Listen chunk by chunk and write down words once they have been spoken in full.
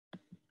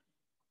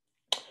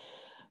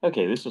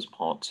Okay, this is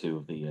part two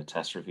of the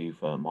test review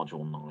for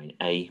module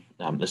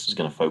 9A. This is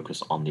going to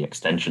focus on the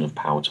extension of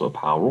power to a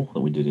power rule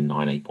that we did in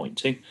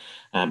 9A.2,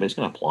 but it's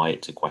going to apply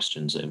it to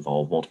questions that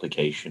involve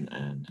multiplication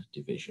and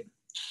division.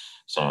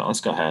 So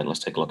let's go ahead, let's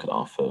take a look at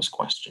our first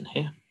question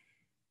here.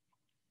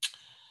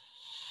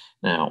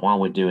 Now, while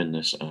we're doing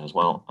this as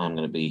well, I'm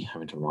going to be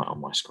having to write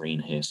on my screen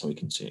here so we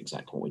can see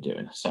exactly what we're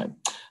doing. So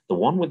the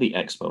one with the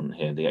exponent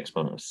here, the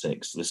exponent of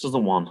 6, this is the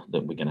one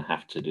that we're going to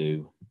have to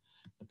do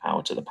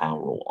power to the power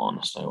rule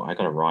on. So I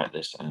got to write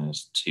this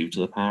as 2 to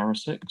the power of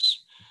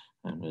 6.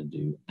 I'm going to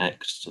do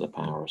x to the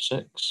power of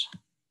 6.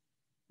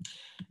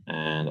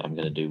 And I'm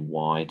going to do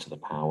y to the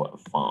power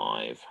of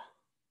 5.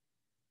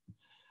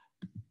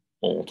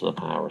 All to the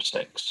power of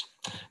 6.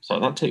 So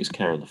that takes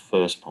care of the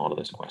first part of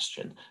this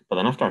question. But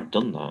then after I've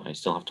done that, I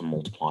still have to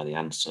multiply the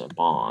answer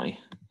by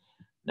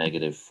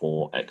negative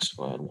 4x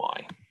squared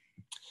y.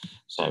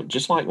 So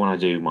just like when I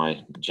do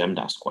my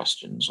GEMDAS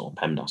questions, or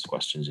PEMDAS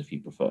questions if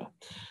you prefer,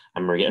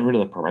 I'm getting rid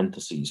of the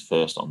parentheses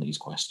first on these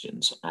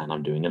questions, and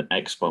I'm doing an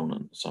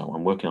exponent. So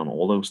I'm working on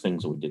all those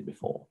things that we did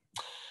before.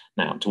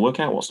 Now, to work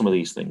out what some of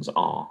these things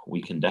are,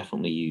 we can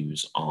definitely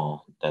use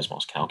our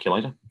Desmos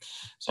calculator.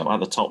 So at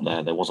the top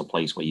there was a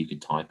place where you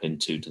could type in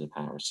 2 to the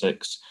power of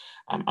 6.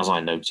 As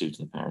I know 2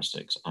 to the power of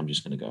 6, I'm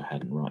just going to go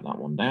ahead and write that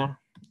one down.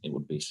 It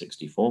would be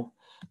 64.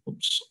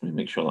 Oops, let me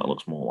make sure that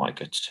looks more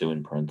like a 2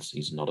 in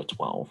parentheses, not a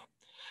 12.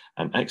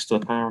 X to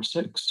the power of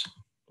 6,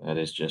 that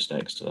is just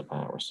x to the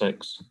power of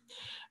 6.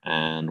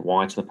 And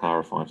y to the power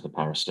of 5 to the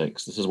power of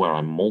 6. This is where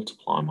I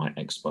multiply my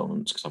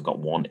exponents because I've got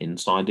one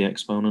inside the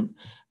exponent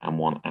and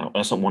one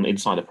out. So one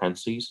inside of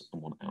parentheses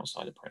and one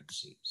outside of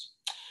parentheses.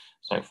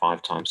 So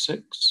 5 times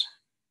 6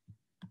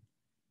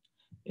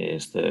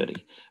 is 30.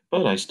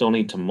 But I still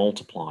need to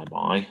multiply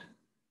by,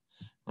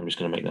 I'm just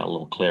going to make that a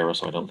little clearer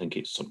so I don't think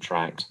it's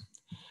subtract,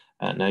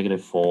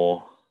 negative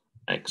 4x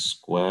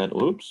squared.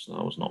 Oops,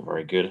 that was not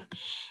very good.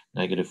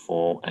 Negative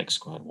 4x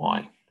squared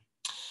y.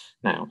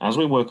 Now, as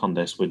we work on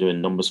this, we're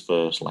doing numbers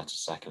first, letters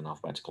second,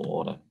 alphabetical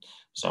order.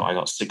 So I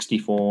got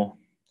 64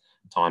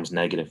 times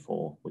negative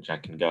 4, which I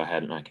can go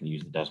ahead and I can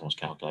use the Desmos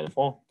calculator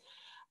for.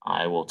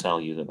 I will tell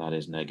you that that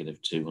is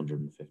negative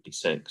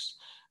 256.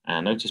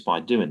 And notice by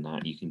doing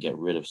that, you can get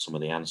rid of some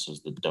of the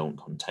answers that don't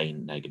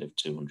contain negative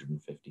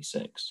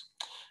 256.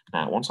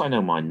 Now, once I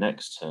know my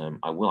next term,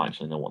 I will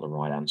actually know what the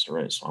right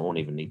answer is. So I won't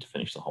even need to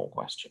finish the whole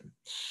question.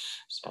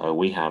 So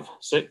we have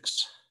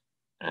 6.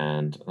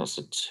 And that's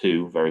a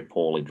 2, very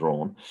poorly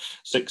drawn.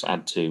 6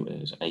 add 2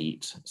 is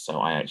 8. So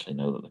I actually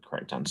know that the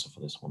correct answer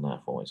for this one,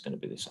 therefore, is going to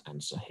be this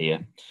answer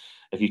here.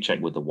 If you check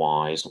with the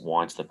y's,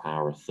 y to the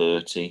power of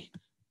 30.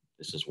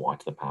 This is y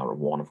to the power of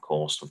 1, of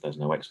course, if there's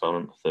no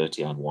exponent.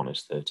 30 add 1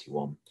 is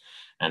 31.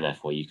 And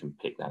therefore, you can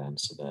pick that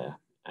answer there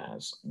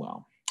as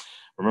well.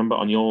 Remember,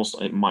 on yours,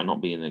 it might not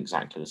be in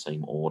exactly the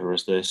same order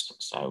as this.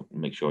 So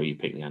make sure you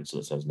pick the answer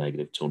that says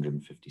negative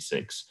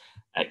 256,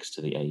 x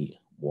to the 8,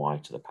 y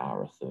to the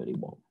power of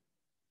 31.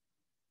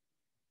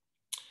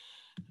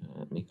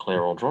 Let me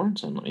clear all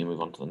drawings and let me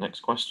move on to the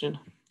next question.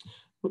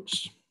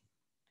 Whoops,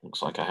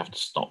 looks like I have to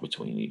stop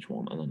between each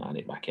one and then add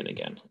it back in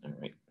again. All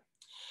right.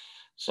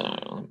 So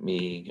let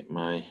me get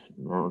my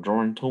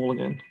drawing tool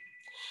again.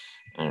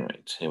 All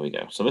right, here we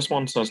go. So this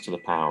one says to the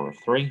power of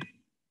 3.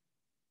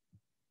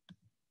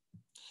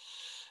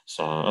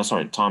 So,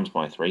 sorry, times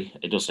by 3.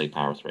 It does say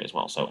power of 3 as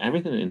well. So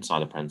everything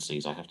inside of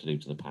parentheses I have to do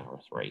to the power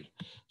of 3.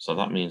 So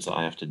that means that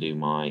I have to do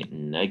my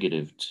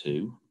negative 2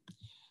 to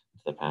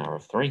the power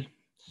of 3.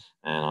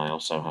 And I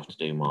also have to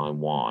do my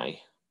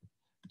y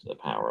to the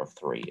power of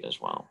 3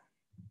 as well.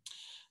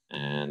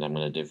 And I'm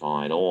going to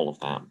divide all of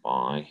that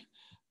by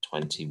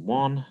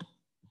 21,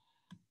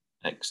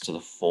 x to the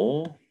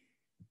 4,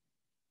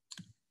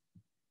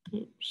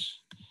 oops,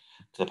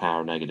 to the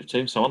power of negative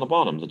 2. So on the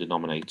bottom, the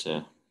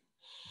denominator,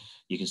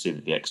 you can see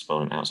that the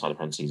exponent outside of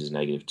parentheses is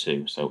negative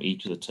 2. So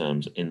each of the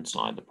terms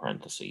inside the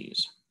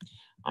parentheses,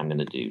 I'm going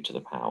to do to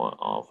the power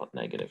of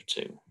negative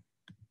 2.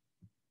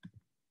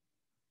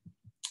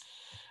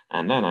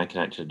 And then I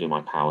can actually do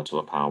my power to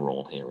a power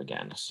rule here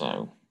again.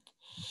 So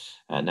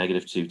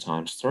negative 2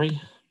 times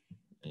 3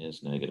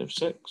 is negative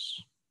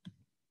 6.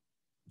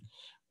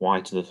 Y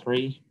to the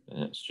 3,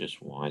 that's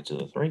just y to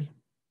the 3,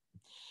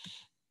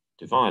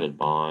 divided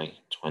by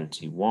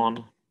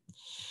 21.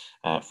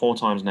 4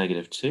 times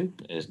negative 2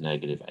 is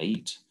negative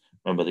 8.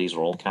 Remember, these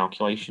are all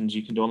calculations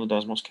you can do on the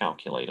Desmos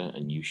calculator,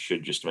 and you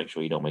should just make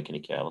sure you don't make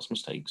any careless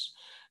mistakes.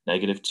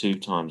 Negative 2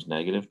 times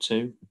negative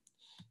 2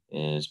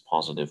 is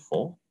positive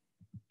 4.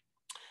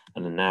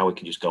 And then now we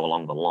can just go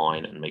along the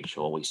line and make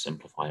sure we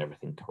simplify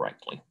everything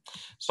correctly.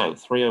 So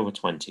 3 over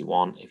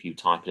 21, if you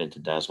type it into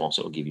Desmos,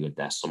 it will give you a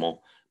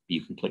decimal.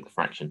 You can click the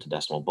fraction to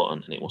decimal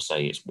button and it will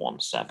say it's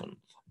 1/7.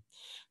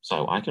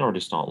 So I can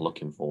already start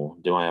looking for,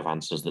 do I have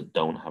answers that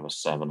don't have a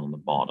 7 on the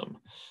bottom?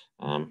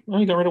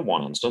 I got rid of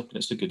one answer, but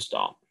it's a good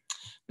start.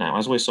 Now,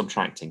 as we're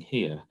subtracting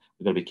here,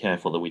 we've got to be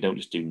careful that we don't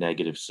just do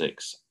negative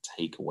 6,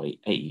 take away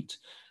 8.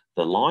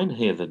 The line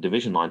here, the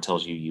division line,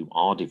 tells you you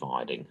are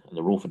dividing, and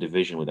the rule for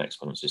division with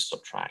exponents is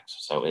subtract.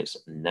 So it's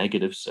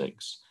negative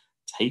 6,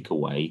 take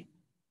away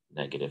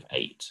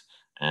 -8.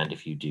 And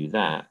if you do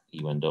that,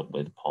 you end up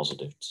with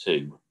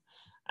 +2.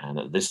 And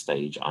at this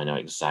stage, I know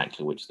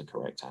exactly which the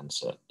correct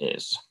answer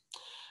is.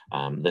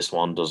 This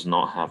one does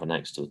not have an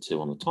x to the 2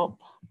 on the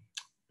top.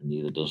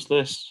 Neither does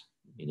this,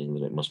 meaning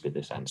that it must be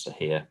this answer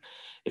here.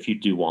 If you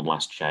do one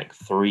last check,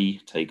 3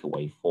 take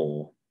away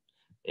 4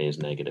 is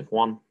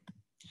 -1.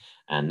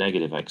 And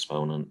negative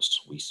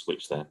exponents, we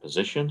switch their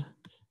position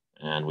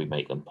and we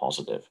make them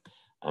positive.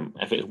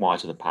 If it's y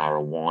to the power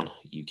of 1,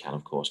 you can,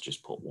 of course,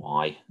 just put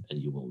y, and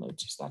you will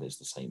notice that is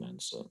the same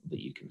answer that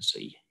you can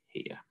see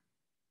here.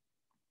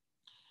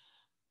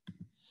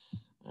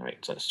 All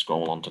right, so let's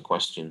scroll on to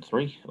question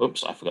 3.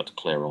 Oops, I forgot to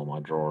clear all my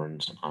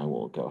drawings. I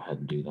will go ahead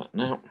and do that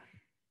now.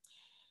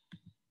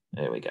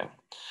 There we go.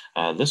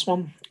 This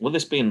one, with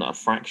this being a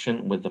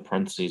fraction with the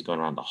parentheses going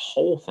around the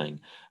whole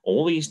thing,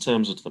 all these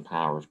terms are to the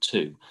power of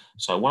 2.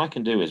 So what I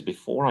can do is,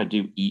 before I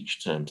do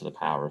each term to the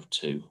power of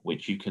 2,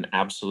 which you can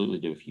absolutely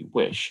do if you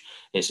wish,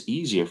 it's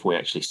easier if we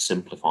actually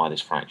simplify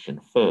this fraction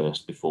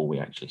first before we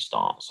actually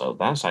start. So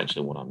that's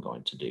actually what I'm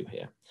going to do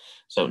here.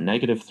 So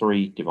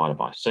 -3 divided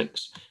by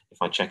 6.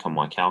 If I check on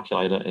my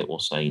calculator, it will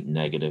say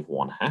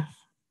 -1/2.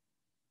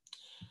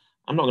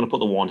 I'm not going to put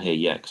the 1 here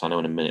yet, because I know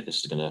in a minute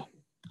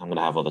I'm going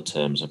to have other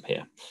terms up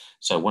here.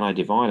 So when I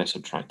divide, I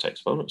subtract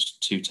exponents.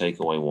 2 take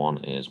away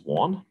 1 is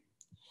 1.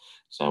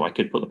 So I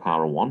could put the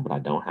power of 1, but I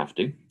don't have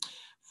to.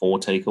 4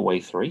 take away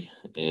 3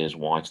 is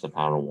y to the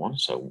power of 1.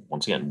 So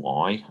once again,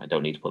 y, I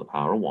don't need to put the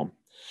power of 1.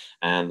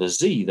 And the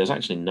z, there's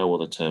actually no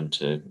other term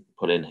to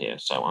put in here.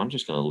 So I'm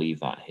just going to leave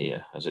that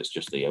here, as it's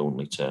just the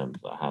only term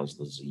that has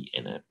the z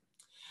in it.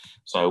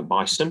 So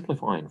by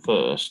simplifying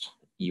first,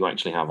 you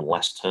actually have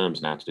less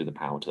terms now to do the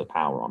power to the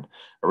power on.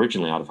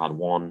 Originally, I'd have had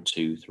 1,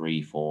 2,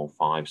 3, 4,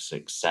 5,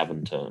 6,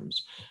 7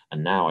 terms.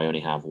 And now I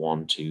only have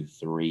 1, 2,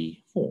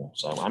 3, 4.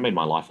 So I made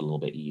my life a little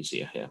bit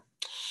easier here.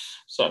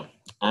 So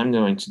I'm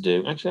going to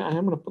do, actually, I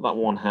am going to put that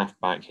 1/2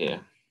 back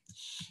here,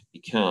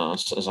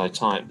 because as I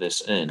type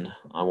this in,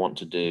 I want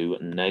to do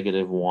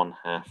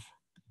 -1/2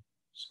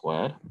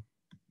 squared.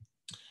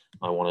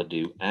 I want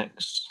to do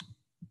x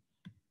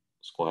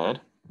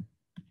squared.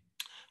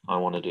 I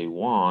want to do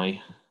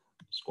y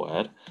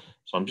squared.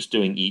 So I'm just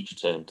doing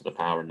each term to the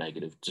power of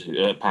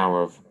 -2,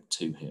 power of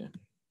 2 here.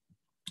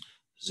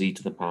 Z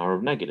to the power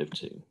of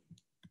 -2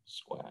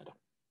 squared.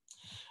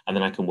 And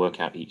then I can work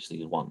out each of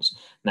these once.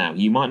 Now,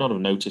 you might not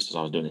have noticed as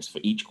I was doing this, for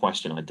each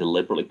question, I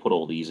deliberately put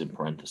all these in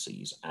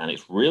parentheses. And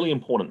it's really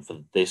important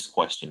for this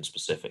question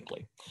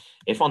specifically.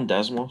 If on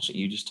Desmos,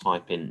 you just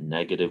type in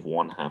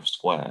 -1/2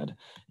 squared,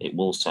 it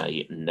will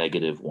say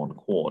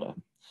 -1/4.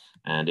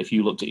 And if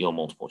you looked at your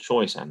multiple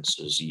choice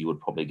answers, you would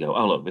probably go,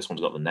 oh, look, this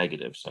one's got the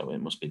negative, so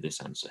it must be this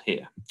answer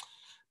here.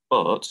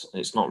 But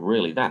it's not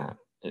really that.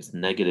 It's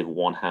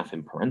 -1/2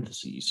 in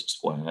parentheses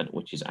squared,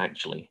 which is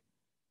actually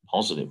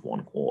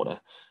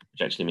 +1/4,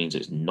 which actually means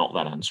it's not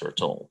that answer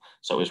at all.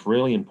 So it's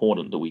really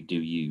important that we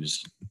do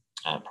use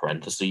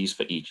parentheses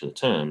for each of the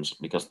terms,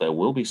 because there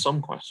will be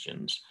some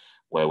questions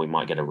where we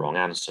might get a wrong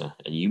answer,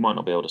 and you might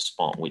not be able to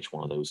spot which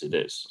one of those it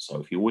is. So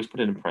if you always put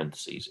it in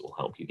parentheses, it will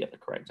help you get the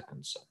correct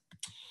answer.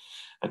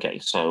 Okay,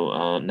 so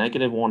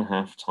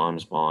 -1/2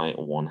 times by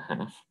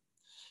 1/2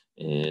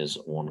 is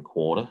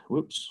 1/4.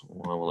 Whoops,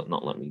 why will it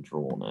not let me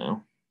draw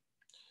now?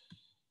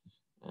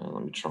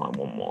 Let me try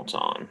one more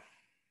time.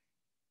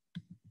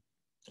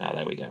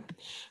 There we go.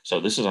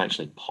 So this is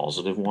actually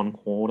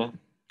 +1/4.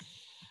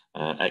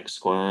 X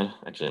squared,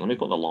 actually, let me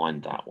put the line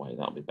that way,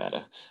 that'll be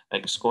better.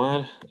 X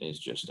squared is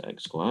just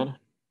x squared.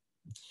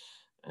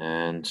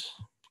 And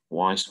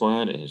y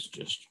squared is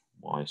just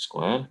y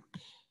squared.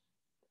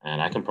 And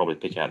I can probably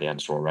pick out the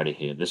answer already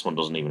here. This one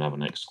doesn't even have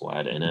an x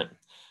squared in it.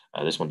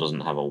 This one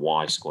doesn't have a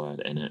y squared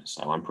in it.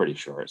 So I'm pretty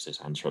sure it's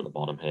this answer at the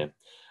bottom here.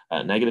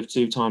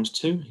 -2 times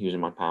 2, using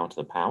my power to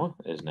the power,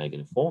 is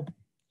 -4.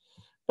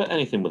 But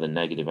anything with a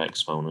negative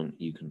exponent,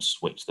 you can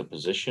switch the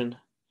position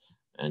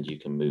and you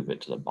can move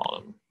it to the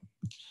bottom.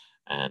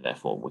 And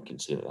therefore, we can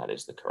see that that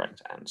is the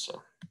correct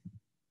answer.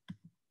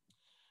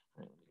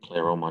 Right,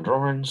 clear all my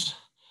drawings.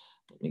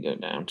 Let me go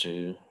down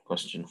to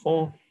question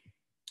 4.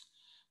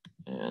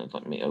 And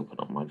let me open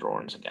up my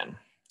drawings again.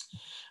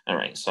 All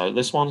right, so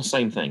this one,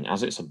 same thing.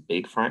 As it's a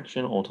big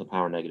fraction, all to the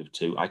power of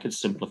 -2, I could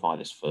simplify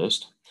this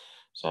first.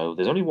 So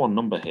there's only one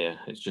number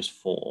here. It's just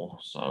 4.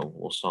 So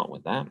we'll start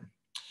with that.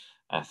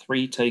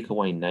 3 take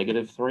away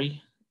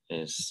 -3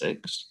 is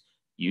 6.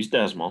 Use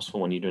Desmos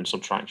for when you're doing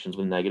subtractions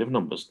with negative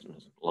numbers.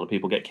 A lot of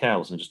people get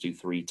careless and just do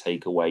 3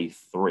 take away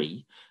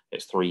 3.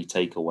 It's 3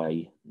 take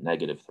away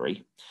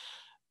 -3.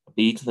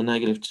 B to the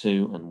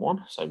 -2 and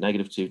 1. So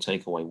 -2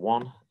 take away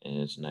 1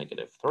 is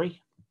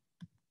 -3.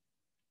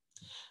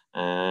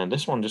 And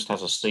this one just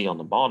has a C on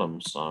the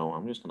bottom, so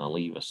I'm just going to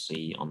leave a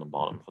C on the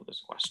bottom for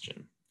this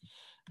question.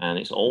 And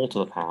it's all to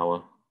the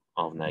power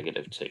of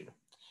 -2.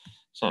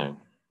 So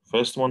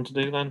first one to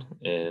do then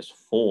is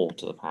 4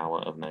 to the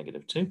power of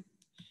 -2.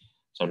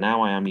 So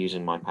now I am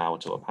using my power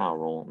to a power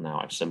rule. Now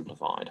I've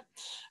simplified.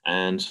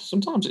 And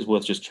sometimes it's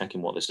worth just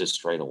checking what this is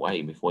straight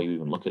away before you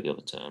even look at the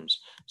other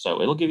terms.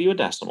 So it'll give you a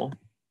decimal.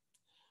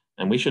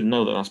 And we should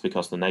know that that's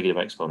because the negative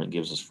exponent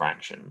gives us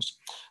fractions.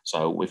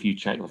 So if you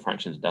check the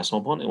fractions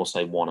decimal point, it will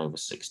say 1 over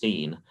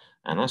 16.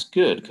 And that's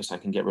good because I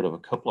can get rid of a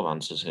couple of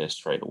answers here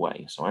straight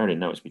away. So I already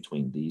know it's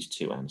between these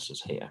two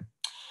answers here.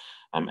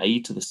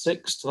 A to the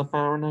 6 to the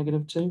power of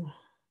negative 2.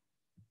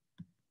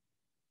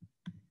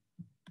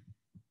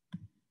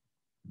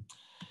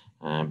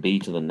 B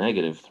to the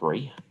negative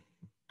 3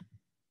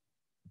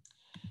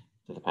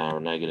 to the power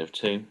of negative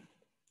 2.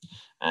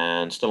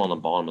 And still on the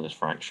bottom of this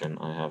fraction,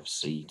 I have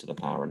c to the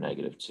power of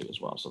negative 2 as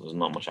well. So there's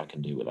not much I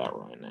can do with that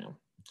right now.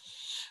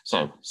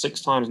 So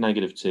 6 times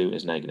negative 2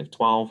 is negative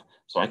 12.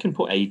 So I can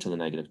put a to the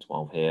negative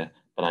 12 here,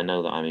 but I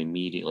know that I'm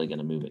immediately going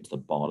to move it to the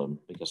bottom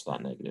because of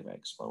that negative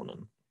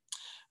exponent.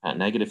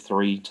 Negative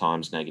 3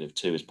 times negative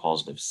 2 is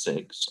positive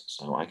 6.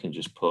 So I can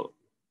just put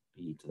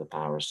b to the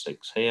power of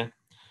 6 here.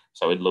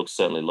 So it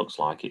certainly looks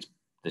like it's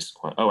this.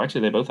 Oh,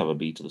 actually, they both have a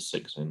b to the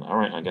 6 in. All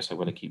right, I guess I'm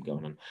going to keep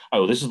going. And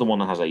oh, this is the one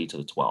that has a to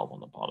the 12 on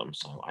the bottom.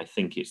 So I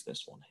think it's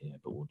this one here,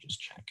 but we'll just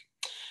check.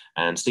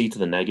 And c to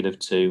the negative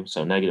 2,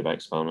 so negative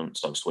exponent.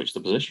 So switch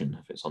the position.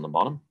 If it's on the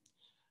bottom,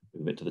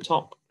 move it to the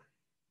top,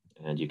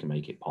 and you can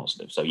make it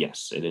positive. So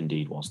yes, it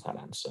indeed was that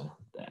answer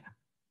there.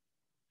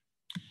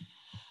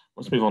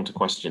 Let's move on to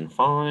question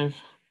 5.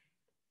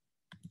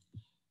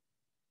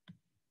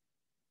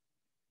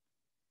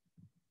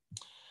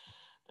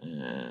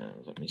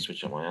 Let me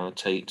switch on my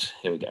annotate.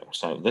 Here we go.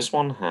 So this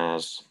one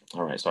has,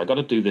 all right, so I got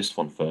to do this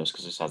one first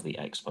because this has the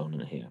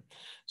exponent here.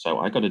 So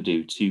I got to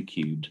do 2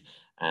 cubed,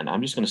 and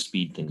I'm just going to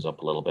speed things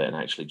up a little bit and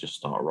actually just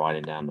start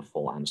writing down the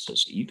full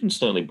answers. You can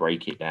certainly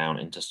break it down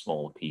into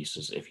smaller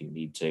pieces if you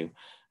need to.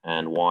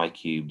 And y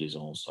cubed is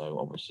also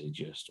obviously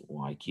just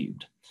y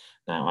cubed.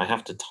 Now I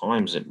have to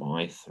times it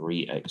by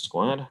 3x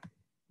squared,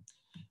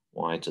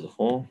 y to the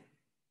 4.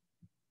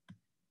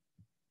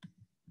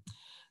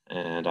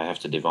 And I have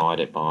to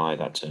divide it by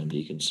that term that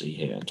you can see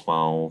here,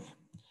 12,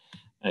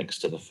 x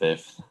to the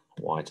 5th,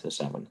 y to the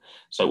 7.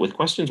 So with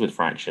questions with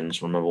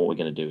fractions, remember what we're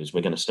going to do is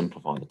we're going to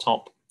simplify the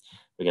top,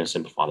 we're going to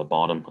simplify the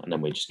bottom, and then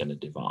we're just going to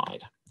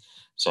divide.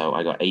 So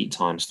I got 8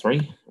 times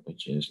 3,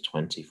 which is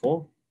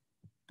 24.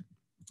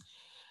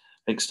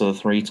 X to the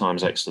 3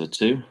 times x to the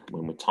 2.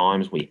 When we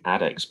times, we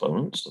add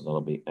exponents, so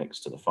that'll be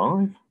x to the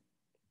 5.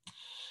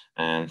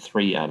 And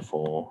 3 add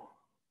 4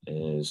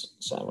 is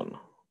 7.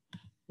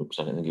 Oops,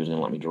 I didn't think he was going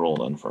to let me draw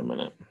then for a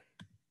minute.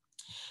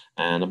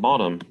 And the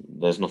bottom,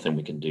 there's nothing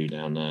we can do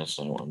down there,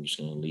 so I'm just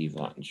going to leave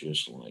that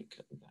just like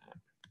that.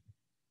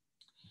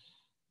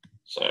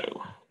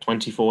 So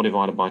 24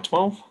 divided by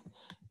 12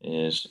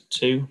 is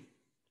 2.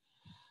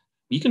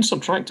 You can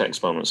subtract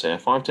exponents here.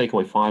 5 take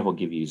away 5 will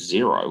give you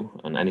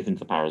 0, and anything to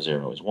the power of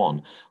 0 is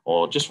 1.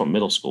 Or just from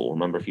middle school,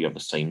 remember if you have the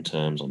same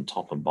terms on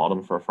top and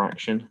bottom for a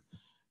fraction,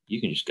 you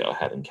can just go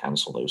ahead and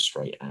cancel those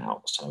straight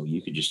out. So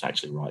you could just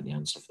actually write the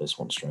answer for this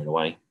one straight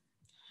away.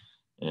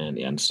 And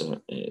the answer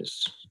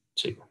is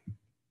 2.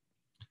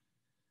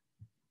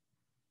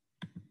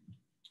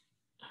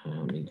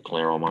 Let me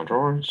clear all my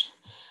drawings.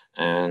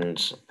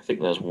 And I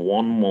think there's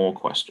one more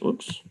question.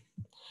 Oops.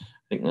 I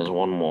think there's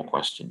one more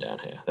question down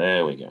here.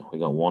 There we go. We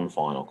got one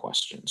final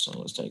question. So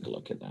let's take a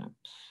look at that.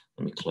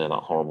 Let me clear that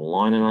horrible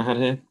line in I had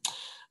here.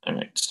 All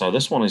right, so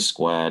this one is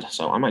squared.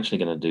 So I'm actually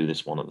going to do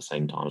this one at the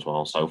same time as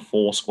well. So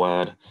 4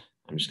 squared,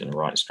 I'm just going to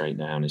write straight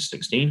down, is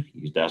 16.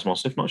 Use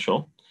Desmos if not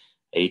sure.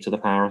 A to the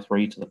power of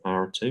 3 to the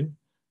power of 2.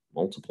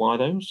 Multiply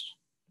those.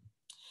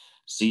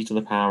 C to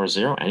the power of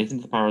 0. Anything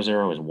to the power of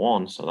 0 is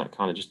 1, so that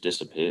kind of just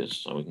disappears.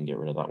 So we can get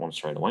rid of that one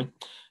straight away.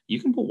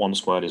 You can put 1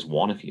 squared is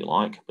 1 if you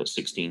like, but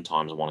 16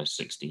 times 1 is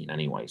 16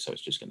 anyway, so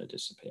it's just going to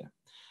disappear.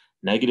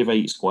 Negative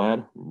 8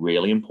 squared,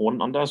 really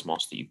important on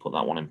Desmos that you put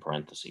that one in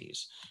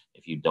parentheses.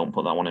 If you don't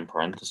put that one in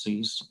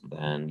parentheses,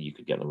 then you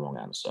could get the wrong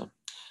answer.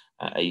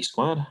 A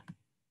squared.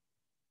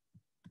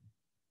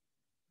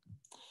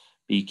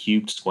 B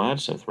cubed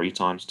squared, so 3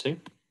 times 2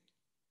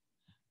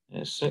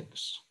 is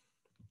 6.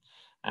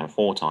 And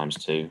 4 times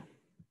 2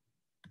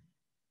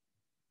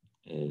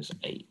 is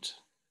 8.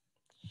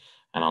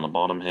 And on the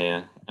bottom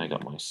here, I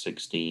got my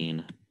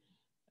 16,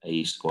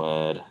 a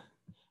squared,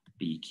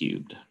 b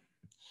cubed.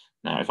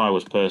 Now, if I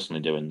was personally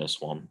doing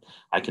this one,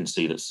 I can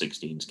see that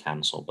 16's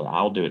cancel, but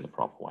I'll do it the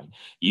proper way.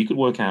 You could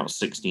work out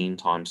 16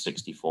 times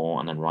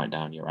 64 and then write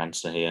down your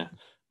answer here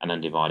and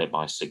then divide it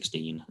by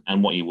 16.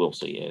 And what you will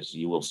see is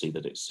you will see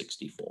that it's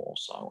 64.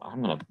 So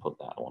I'm going to put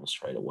that one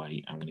straight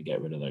away. I'm going to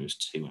get rid of those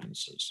 2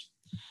 answers.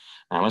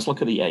 Now let's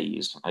look at the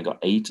a's. I got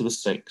a to the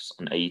 6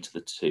 and a to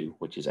the 2,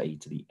 which is a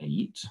to the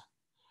 8.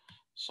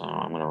 So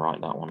I'm going to write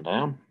that one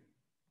down.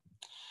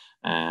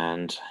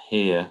 And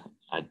here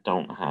I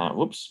don't have,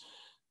 whoops,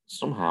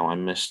 somehow I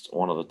missed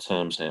one of the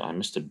terms here. I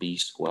missed a b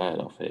squared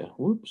off here.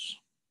 Whoops.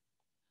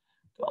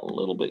 Got a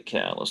little bit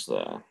careless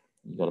there.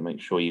 You got to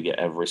make sure you get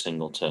every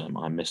single term.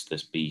 I missed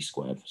this b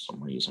squared for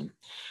some reason.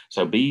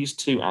 So b's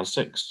 2 add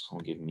 6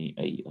 will give me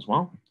 8 as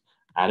well.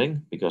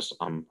 Adding, because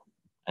I'm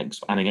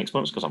adding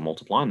exponents because I'm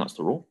multiplying, that's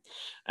the rule.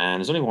 And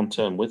there's only one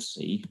term with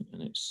c,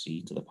 and it's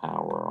c to the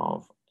power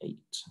of 8.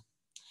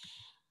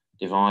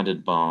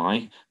 divided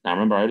by, now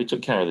remember I already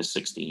took care of this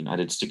 16. I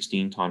did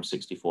 16 times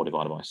 64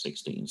 divided by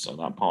 16. So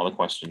that part of the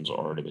question's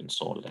already been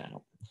sorted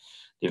out.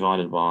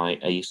 Divided by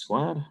a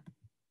squared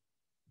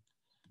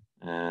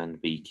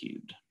and b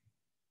cubed.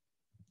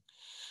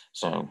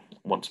 So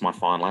what's my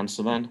final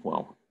answer then?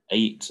 Well,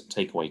 8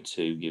 take away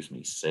 2 gives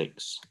me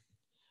 6.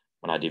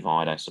 When I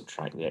divide, I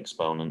subtract the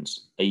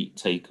exponents. 8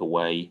 take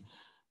away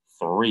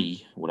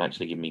 3 would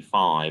actually give me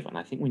 5. And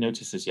I think we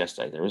noticed this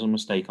yesterday. There is a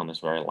mistake on this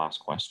very last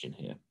question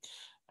here.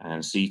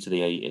 And c to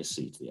the 8 is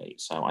c to the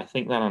 8. So I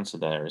think that answer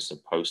there is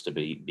supposed to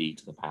be b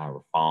to the power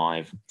of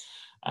 5.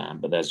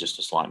 But there's just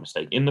a slight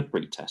mistake in the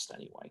pre-test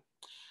anyway.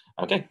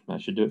 Okay,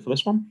 that should do it for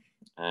this one.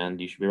 And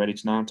you should be ready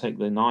to now take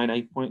the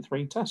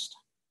 9A.3 test.